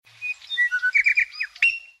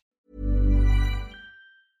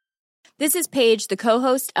This is Paige, the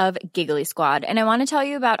co-host of Giggly Squad, and I want to tell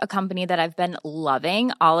you about a company that I've been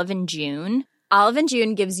loving, Olive & June. Olive &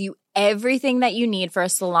 June gives you everything that you need for a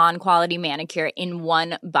salon-quality manicure in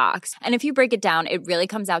one box. And if you break it down, it really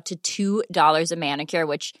comes out to $2 a manicure,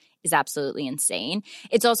 which is absolutely insane.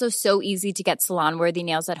 It's also so easy to get salon-worthy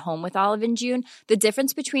nails at home with Olive & June. The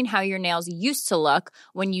difference between how your nails used to look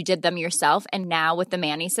when you did them yourself and now with the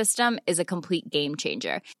Mani system is a complete game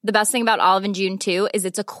changer. The best thing about Olive & June, too, is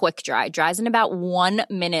it's a quick dry. Dries in about 1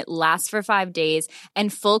 minute, lasts for 5 days,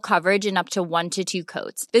 and full coverage in up to 1 to 2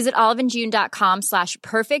 coats. Visit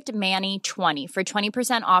oliveandjune.com/perfectmani20 for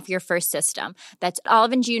 20% off your first system. That's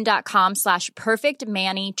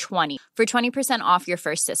oliveandjune.com/perfectmani20 for 20% off your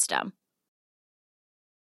first system.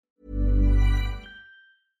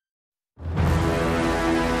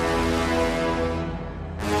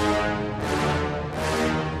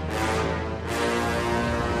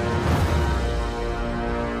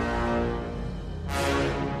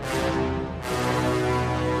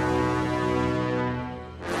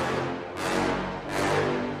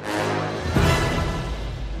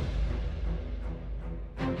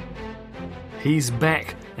 He's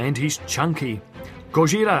back, and he's chunky.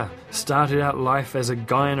 Godzilla started out life as a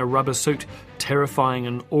guy in a rubber suit, terrifying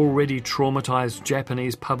an already traumatized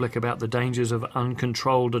Japanese public about the dangers of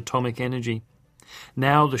uncontrolled atomic energy.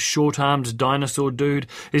 Now the short-armed dinosaur dude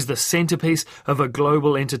is the centerpiece of a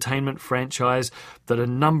global entertainment franchise that a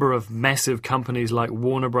number of massive companies like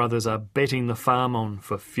Warner Brothers are betting the farm on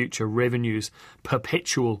for future revenues,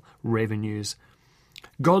 perpetual revenues.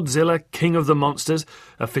 Godzilla, King of the Monsters,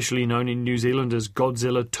 officially known in New Zealand as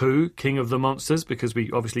Godzilla 2, King of the Monsters, because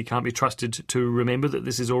we obviously can't be trusted to remember that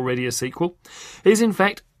this is already a sequel, is in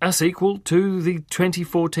fact a sequel to the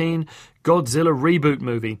 2014 Godzilla reboot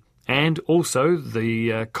movie, and also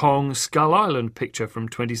the Kong Skull Island picture from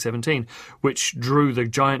 2017, which drew the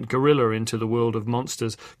giant gorilla into the world of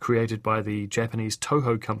monsters created by the Japanese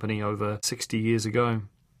Toho company over 60 years ago.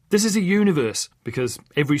 This is a universe, because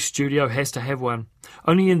every studio has to have one.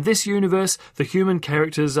 Only in this universe, the human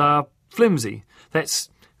characters are flimsy. That's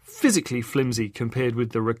physically flimsy compared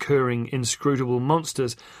with the recurring inscrutable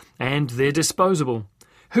monsters, and they're disposable.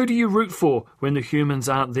 Who do you root for when the humans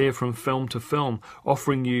aren't there from film to film,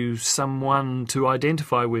 offering you someone to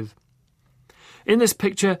identify with? In this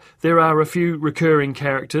picture, there are a few recurring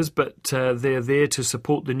characters, but they're there to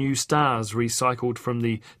support the new stars recycled from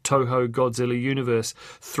the Toho Godzilla universe.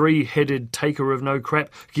 Three-headed taker of no crap,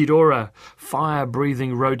 Ghidorah,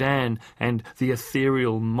 fire-breathing Rodan, and the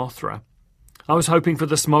ethereal Mothra. I was hoping for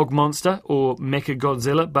the Smog Monster, or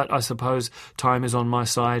Mechagodzilla, but I suppose time is on my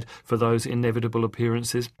side for those inevitable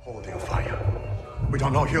appearances. Hold your fire. We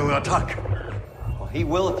don't know he'll attack. Well, he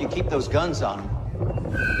will if you keep those guns on him.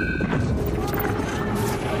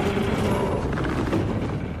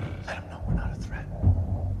 Let him know we're not a threat.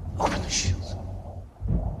 Open the shields.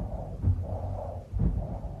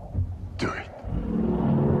 Do it.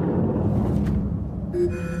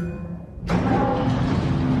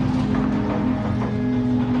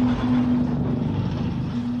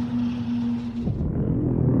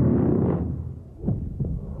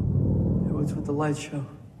 What's with the light show?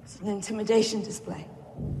 It's an intimidation display.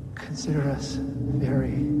 Consider us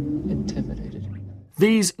very intimidated.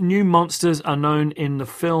 These new monsters are known in the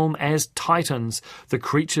film as Titans, the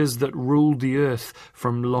creatures that ruled the earth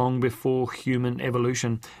from long before human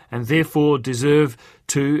evolution, and therefore deserve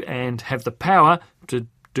to and have the power to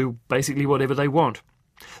do basically whatever they want.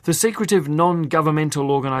 The secretive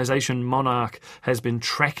non-governmental organisation Monarch has been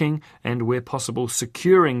tracking and, where possible,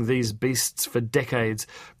 securing these beasts for decades,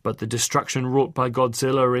 but the destruction wrought by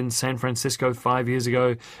Godzilla in San Francisco 5 years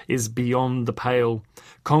ago is beyond the pale.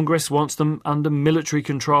 Congress wants them under military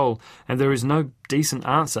control, and there is no decent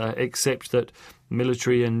answer except that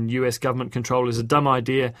military and US government control is a dumb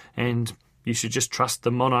idea and you should just trust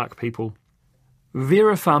the Monarch people.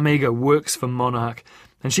 Vera Farmiga works for Monarch,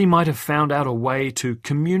 and she might have found out a way to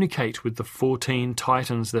communicate with the 14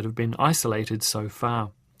 Titans that have been isolated so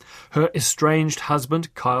far. Her estranged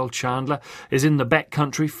husband, Kyle Chandler, is in the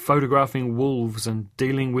backcountry photographing wolves and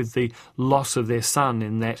dealing with the loss of their son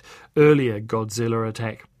in that earlier Godzilla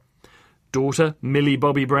attack. Daughter, Millie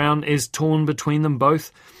Bobby Brown, is torn between them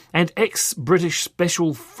both, and ex-British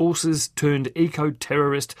Special Forces turned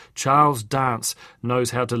eco-terrorist Charles Dance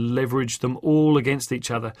knows how to leverage them all against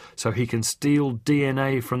each other so he can steal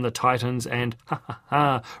DNA from the Titans and,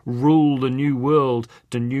 rule the new world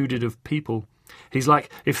denuded of people. He's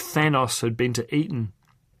like if Thanos had been to Eton.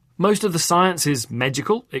 Most of the science is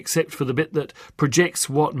magical, except for the bit that projects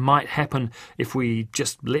what might happen if we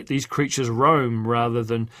just let these creatures roam rather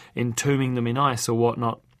than entombing them in ice or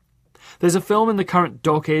whatnot. There's a film in the current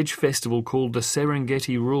Doc Edge Festival called The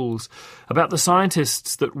Serengeti Rules about the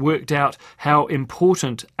scientists that worked out how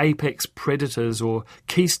important apex predators or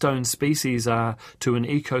keystone species are to an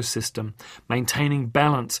ecosystem, maintaining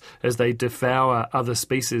balance as they devour other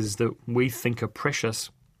species that we think are precious.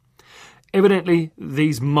 Evidently,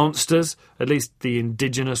 these monsters, at least the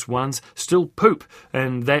indigenous ones, still poop,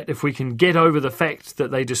 and that if we can get over the fact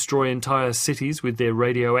that they destroy entire cities with their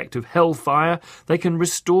radioactive hellfire, they can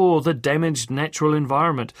restore the damaged natural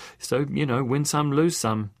environment. So, win some, lose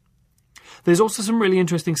some. There's also some really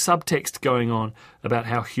interesting subtext going on about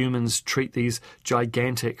how humans treat these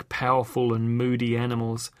gigantic, powerful and moody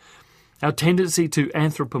animals. Our tendency to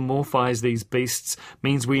anthropomorphise these beasts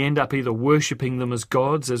means we end up either worshipping them as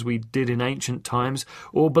gods, as we did in ancient times,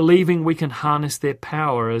 or believing we can harness their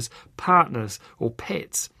power as partners or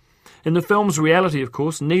pets. In the film's reality, of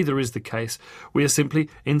course, neither is the case. We are simply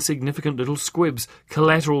insignificant little squibs,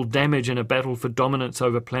 collateral damage in a battle for dominance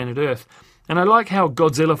over planet Earth. And I like how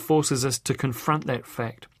Godzilla forces us to confront that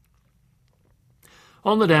fact.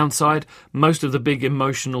 On the downside, most of the big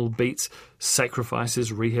emotional beats,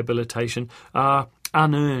 sacrifices, rehabilitation, are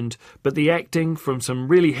unearned, but the acting from some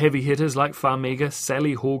really heavy hitters like Farmiga,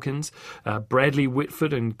 Sally Hawkins, Bradley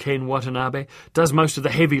Whitford and Ken Watanabe does most of the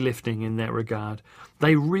heavy lifting in that regard.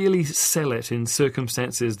 They really sell it in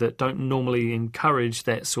circumstances that don't normally encourage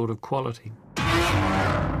that sort of quality.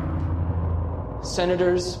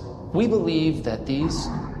 Senators, we believe that these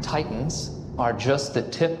titans are just the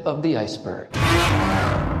tip of the iceberg.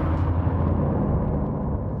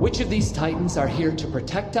 Which of these titans are here to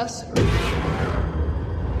protect us?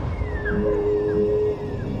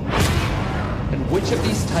 And which of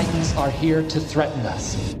these titans are here to threaten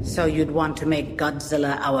us? So you'd want to make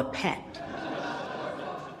Godzilla our pet?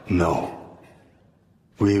 No.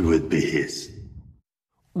 We would be his.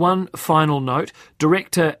 One final note,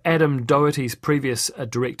 director Adam Doherty's previous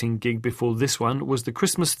directing gig before this one was the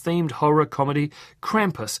Christmas-themed horror comedy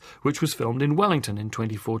Krampus, which was filmed in Wellington in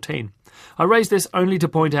 2014. I raise this only to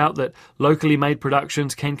point out that locally made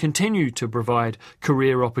productions can continue to provide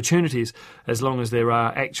career opportunities as long as there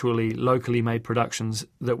are actually locally made productions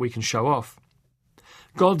that we can show off.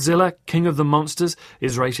 Godzilla, King of the Monsters,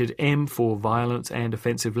 is rated M for violence and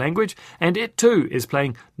offensive language, and it too is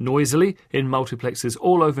playing noisily in multiplexes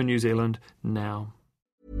all over New Zealand now.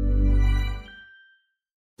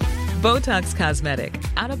 Botox Cosmetic,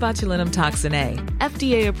 out of botulinum toxin A,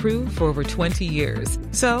 FDA approved for over 20 years.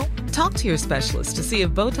 So, talk to your specialist to see if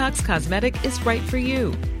Botox Cosmetic is right for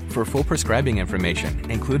you. For full prescribing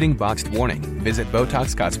information, including boxed warning, visit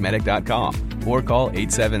BotoxCosmetic.com or call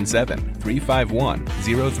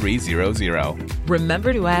 877-351-0300.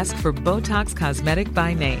 Remember to ask for Botox Cosmetic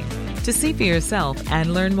by name. To see for yourself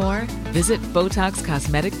and learn more, visit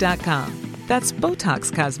BotoxCosmetic.com. That's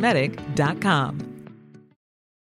BotoxCosmetic.com.